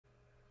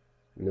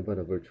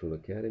Nevada Virtual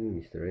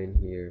Academy, Mr. N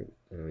here,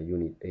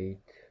 Unit 8,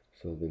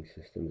 Solving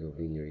Systems of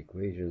Linear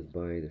Equations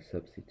by the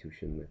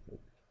Substitution Method.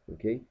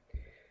 Okay,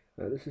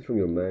 this is from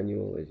your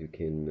manual, as you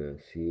can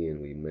see,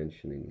 and we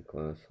mentioned in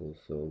class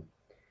also.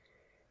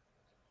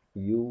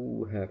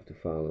 You have to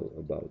follow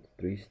about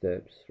 3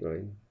 steps,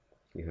 right?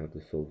 You have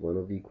to solve one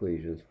of the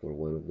equations for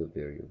one of the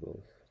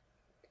variables.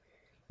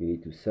 You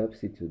need to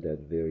substitute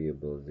that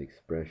variable's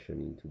expression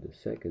into the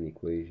second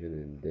equation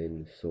and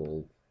then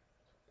solve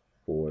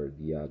for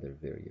the other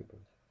variable.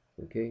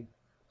 Okay,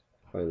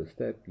 final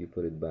step, you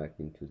put it back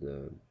into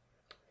the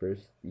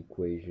first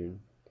equation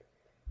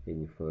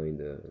and you find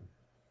the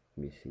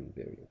missing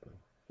variable.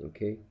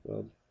 Okay,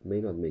 well,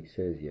 may not make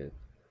sense yet.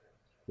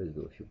 Let's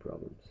do a few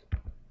problems.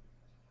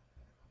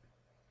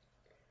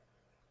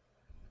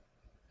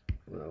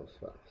 That was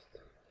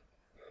fast.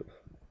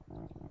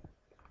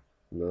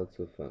 Not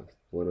so fast,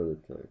 one at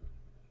a time.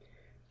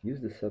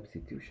 Use the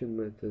substitution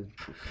method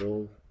to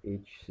solve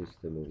each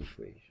system of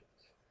equations.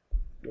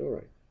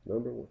 Alright,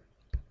 number 1.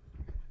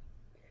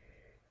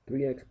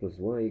 3x plus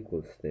y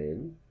equals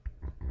 10.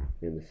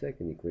 And the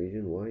second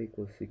equation, y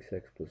equals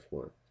 6x plus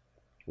 1.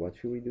 What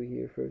should we do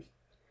here first?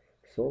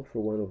 Solve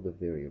for one of the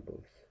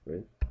variables,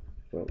 right?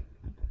 Well,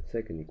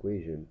 second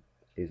equation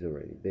is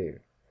already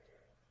there.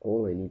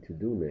 All I need to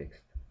do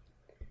next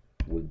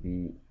would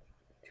be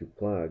to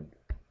plug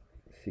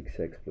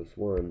 6x plus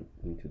 1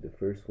 into the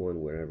first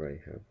one wherever I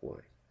have y.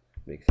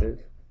 Make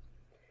sense?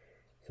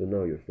 So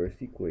now your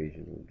first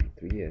equation will be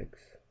 3x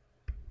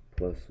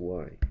plus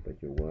y,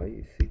 but your y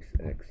is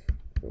 6x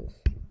plus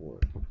 1.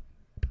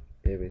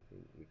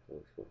 Everything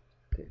equals what?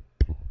 10.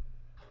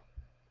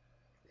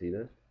 See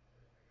that?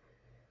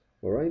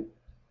 Alright,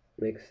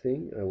 next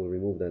thing, I will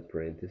remove that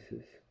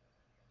parenthesis.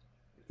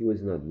 It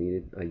was not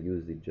needed. I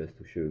used it just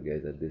to show you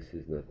guys that this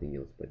is nothing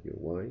else but your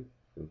y.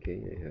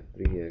 Okay, I have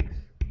 3x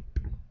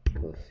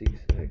plus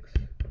 6x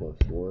plus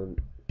 1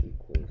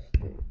 equals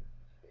 10.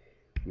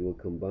 You will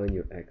combine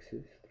your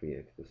x's.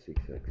 3x plus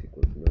 6x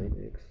equals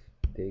 9x.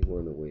 Take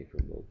 1 away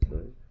from both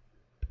sides.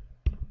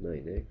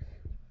 9x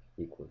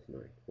equals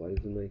 9. What is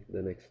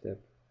the next step?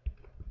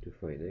 To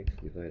find x,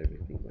 divide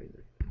everything by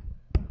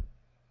 9.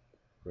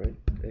 Right?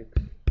 X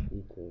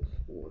equals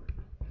 1.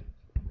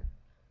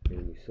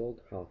 And we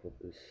solved half of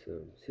this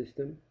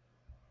system.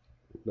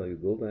 Now you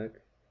go back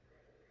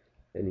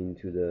and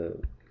into the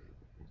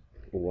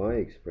y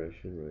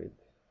expression, right?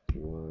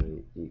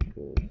 Y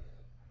equals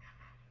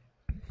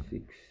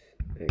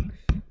 6x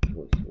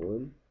plus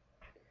 1.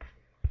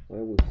 I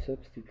will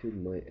substitute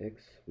my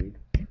x with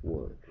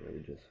 1. I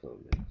just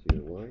found that. So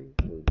your y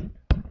will be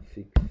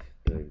 6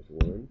 times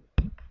 1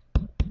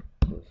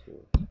 plus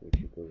 1,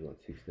 which equals what?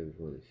 6 times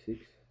 1 is 6.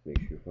 Make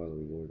sure you're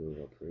following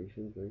order of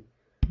operations, right?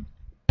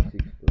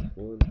 6 plus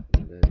 1,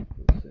 and that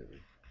equals 7.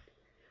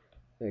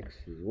 X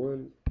is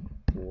 1,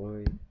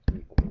 y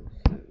equals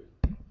 7.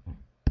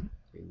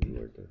 And you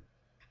are done.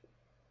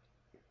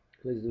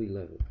 Let's do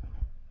 11.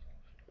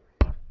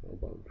 How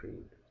about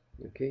green?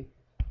 Okay?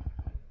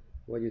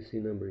 What do you see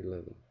number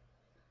 11?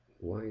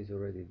 Y is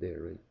already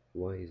there, right?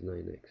 Y is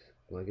 9x.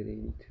 Plug it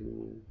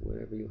into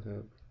whatever you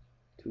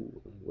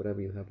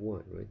have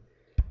y, right?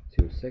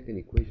 So your second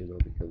equation now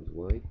becomes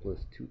y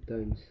plus 2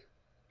 times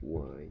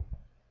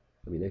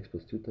x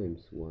plus 2 times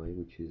y,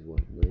 which is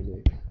what?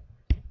 9x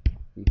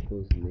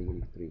equals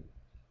negative 3.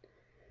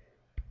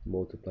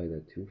 Multiply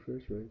that 2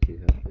 first, right? So you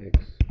have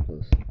x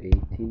plus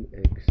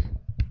 18x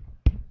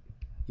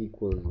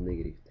equals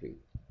negative 3.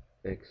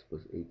 X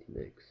plus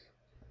 18x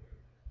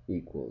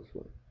equals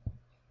what?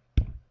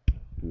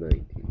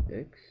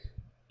 19x.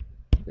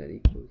 That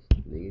equals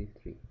negative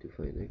 3. To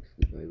find x,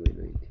 divide by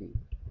 19.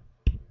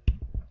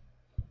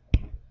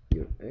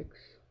 Your x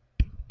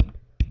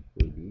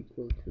will be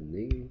equal to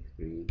negative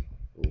 3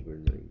 over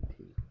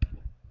 19.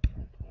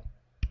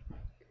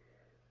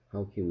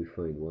 How can we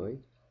find y?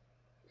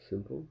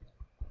 Simple.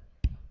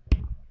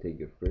 Take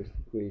your first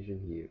equation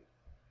here.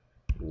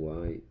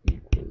 Y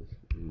equals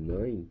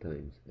 9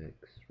 times x,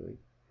 right?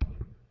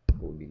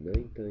 Will be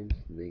 9 times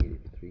negative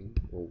 3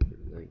 over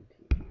 19.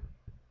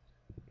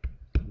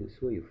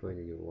 This way you find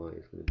that your y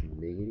is going to be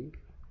negative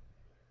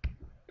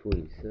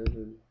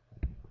 27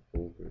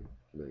 over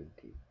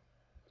 19.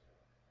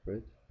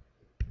 Right?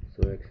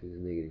 So x is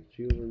negative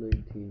 3 over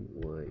 19,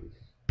 y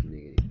is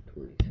negative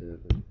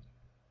 27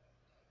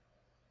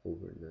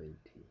 over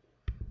 19.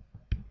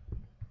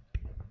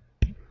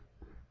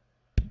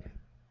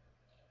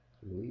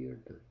 We are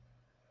done.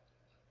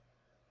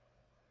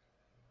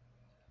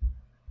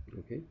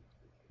 Okay,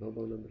 how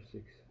about number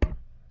 6?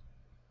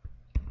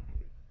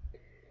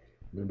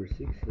 Number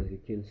 6, as you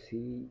can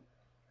see,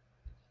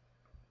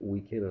 we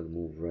cannot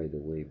move right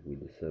away with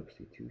the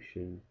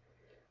substitution.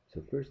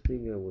 So first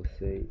thing I will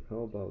say,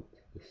 how about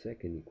the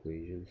second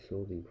equation,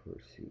 solving for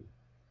c?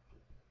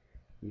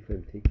 If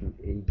I'm taking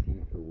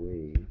AD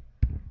away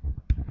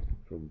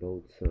from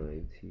both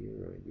sides here,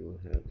 right, you'll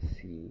have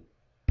c,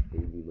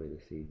 AD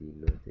minus AD,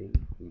 nothing,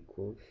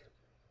 equals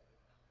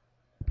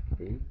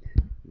 8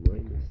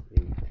 minus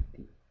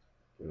 8d.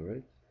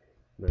 Alright,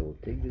 And I will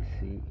take this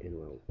c and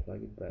I will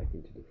plug it back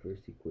into the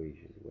first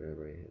equation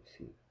wherever I have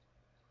c.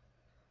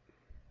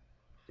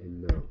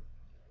 And now,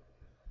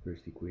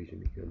 first equation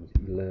becomes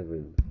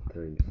 11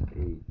 times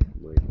 8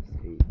 minus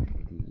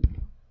 8d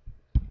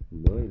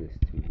minus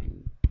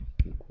 2d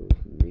equals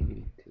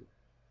negative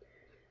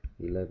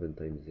 2. 11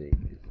 times 8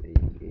 is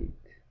 88.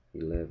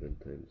 11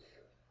 times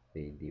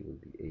AD will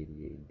be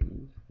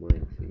 88D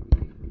minus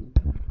 88D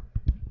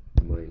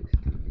minus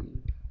 2D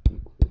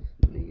equals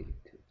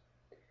negative 2.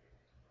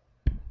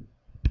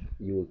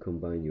 You will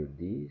combine your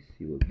D's.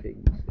 You will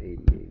take this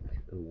 88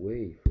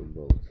 away from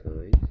both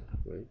sides,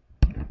 right?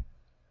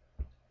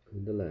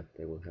 On the left,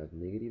 I will have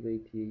negative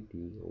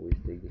 88D. Always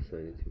take the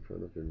sign that's in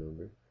front of the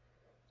number.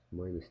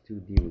 Minus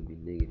 2D will be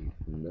negative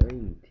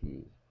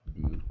 90D,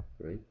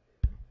 right?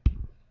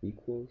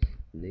 Equals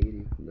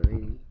negative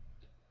 90,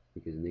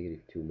 because negative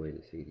 2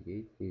 minus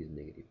 88 is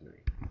negative 9.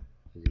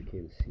 As you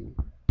can see,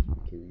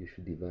 you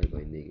should divide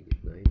by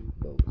negative 9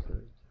 both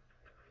sides,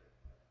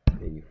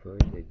 and you find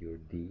that your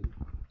D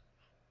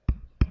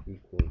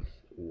equals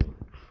 1,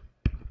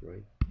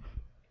 right?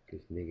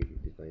 Because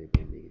negative divided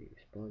by negative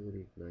is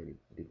positive, 9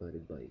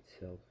 divided by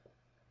itself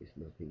is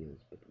nothing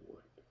else but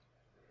 1.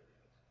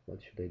 What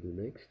should I do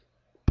next?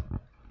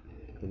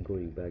 I'm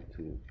going back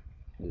to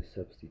the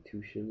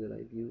substitution that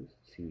I've used,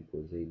 c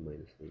equals 8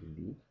 minus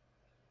 8b,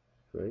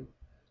 right?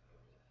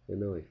 And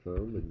now I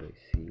found that my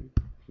c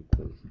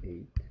equals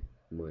 8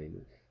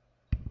 minus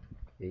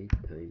 8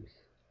 times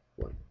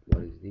 1.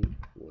 What is d?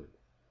 1.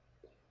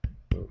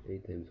 Well,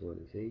 8 times 1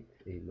 is 8.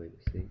 8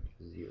 minus 8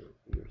 is 0.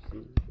 Your c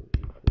will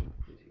equal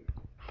 0.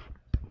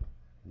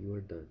 You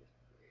are done.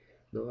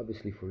 Now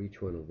obviously for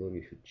each one of them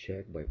you should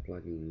check by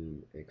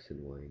plugging in x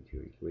and y into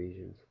your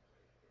equations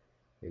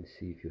and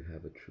see if you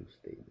have a true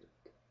statement.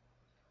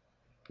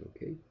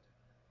 Okay?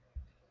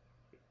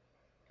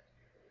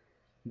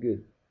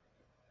 Good.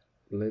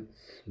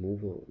 Let's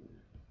move on.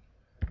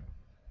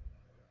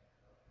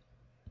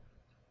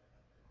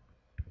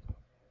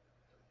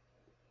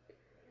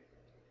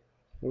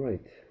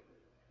 Alright,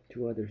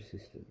 two other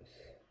systems.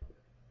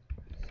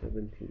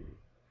 17.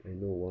 I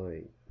know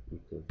y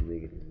equals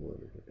negative 1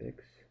 over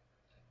x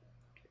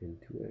and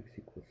 2x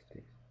equals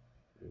 10.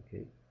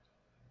 Okay?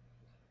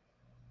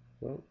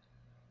 Well,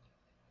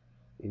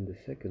 in the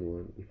second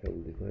one, if I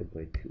will divide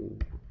by 2,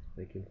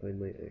 I can find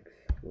my x.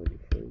 What do you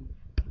find?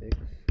 X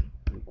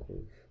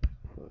equals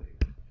 5.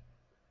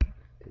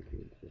 Take it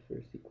into the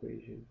first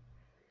equation.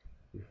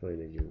 You find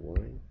that your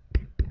y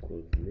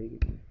equals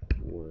negative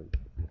 1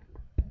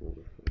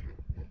 over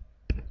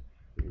 5.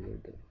 And you're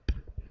done.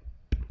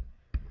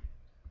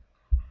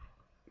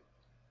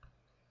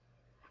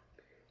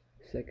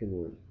 Second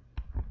one.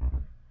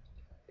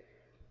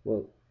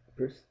 Well,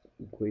 first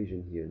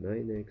equation here,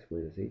 9x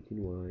minus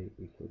 18y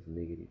equals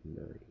negative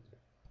 9.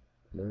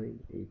 9,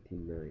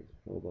 18, 9.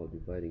 How about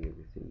dividing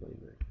everything by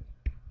 9?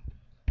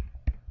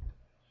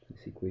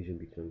 This equation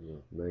becomes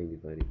what? 9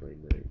 divided by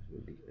 9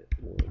 will be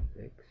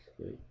 1x,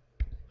 right?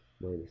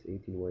 Minus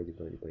 18y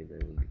divided by 9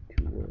 will be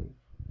 2y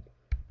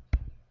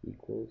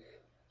equals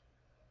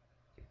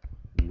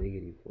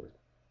negative 1.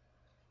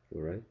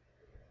 Alright?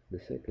 The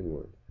second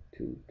one,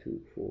 2,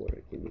 2, 4.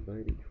 I can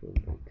divide each one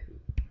by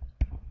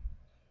 2.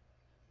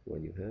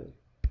 What you have?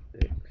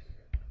 X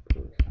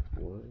plus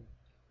y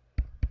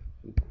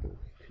equals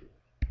 2.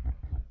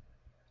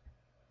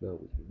 Now,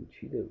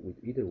 with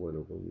either one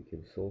of them, we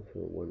can solve for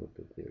one of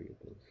the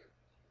variables.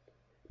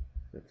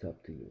 That's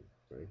up to you,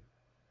 right?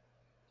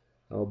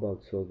 How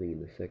about solving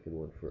in the second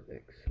one for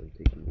x? I'm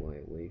taking y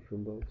away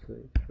from both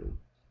sides, right?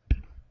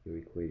 Your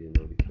equation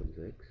now becomes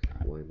x.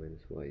 Y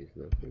minus y is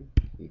nothing,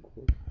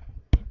 equals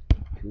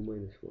 2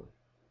 minus y.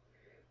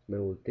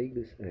 Now we'll take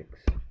this x,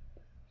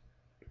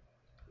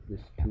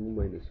 this 2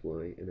 minus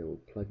y, and I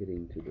will plug it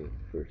into the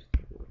first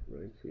one,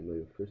 right? So now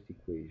your first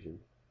equation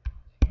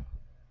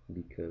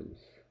becomes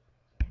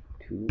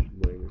 2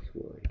 minus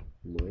y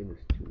minus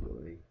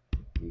 2y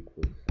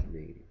equals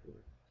negative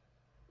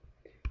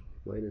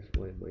 1. Minus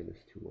y minus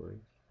 2y,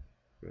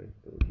 right?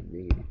 That would be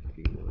negative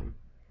 3y.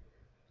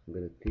 I'm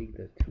going to take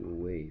that 2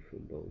 away from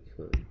both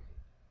sides.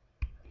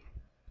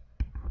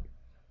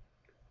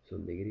 So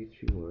negative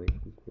 3y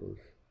equals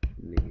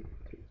negative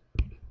 3.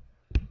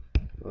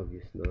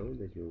 Obvious now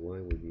that your y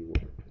will be 1,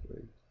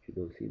 right? If you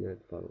don't see that,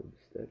 follow the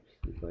steps.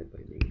 Divide by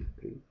negative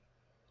 3.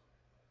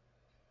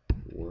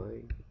 Y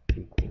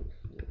equals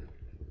 1.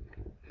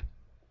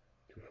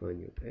 To find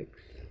your x,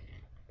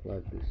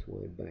 plug this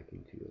y back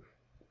into your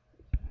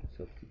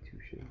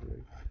substitution,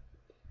 right?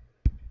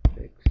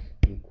 X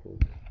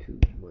equals 2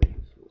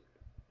 minus 1.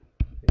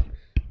 X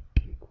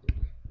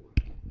equals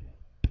 1.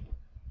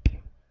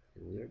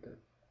 And we are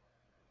done.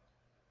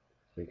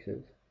 Make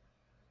sense?